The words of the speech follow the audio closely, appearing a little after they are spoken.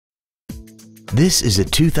This is a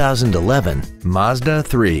 2011 Mazda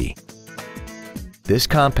 3. This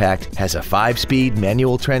compact has a 5-speed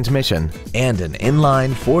manual transmission and an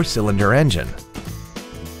inline 4-cylinder engine.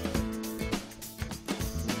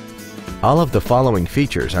 All of the following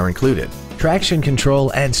features are included: traction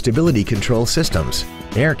control and stability control systems,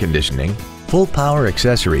 air conditioning, full power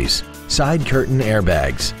accessories, side curtain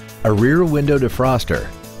airbags, a rear window defroster,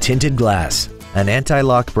 tinted glass, an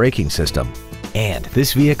anti-lock braking system, and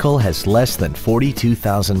this vehicle has less than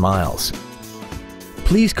 42,000 miles.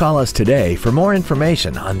 Please call us today for more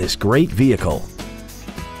information on this great vehicle.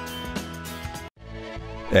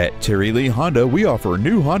 At Terry Lee Honda, we offer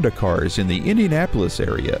new Honda cars in the Indianapolis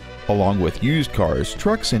area, along with used cars,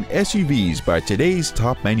 trucks, and SUVs by today's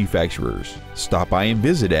top manufacturers. Stop by and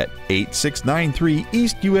visit at 8693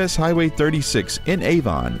 East US Highway 36 in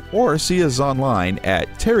Avon, or see us online at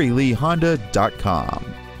terryleehonda.com.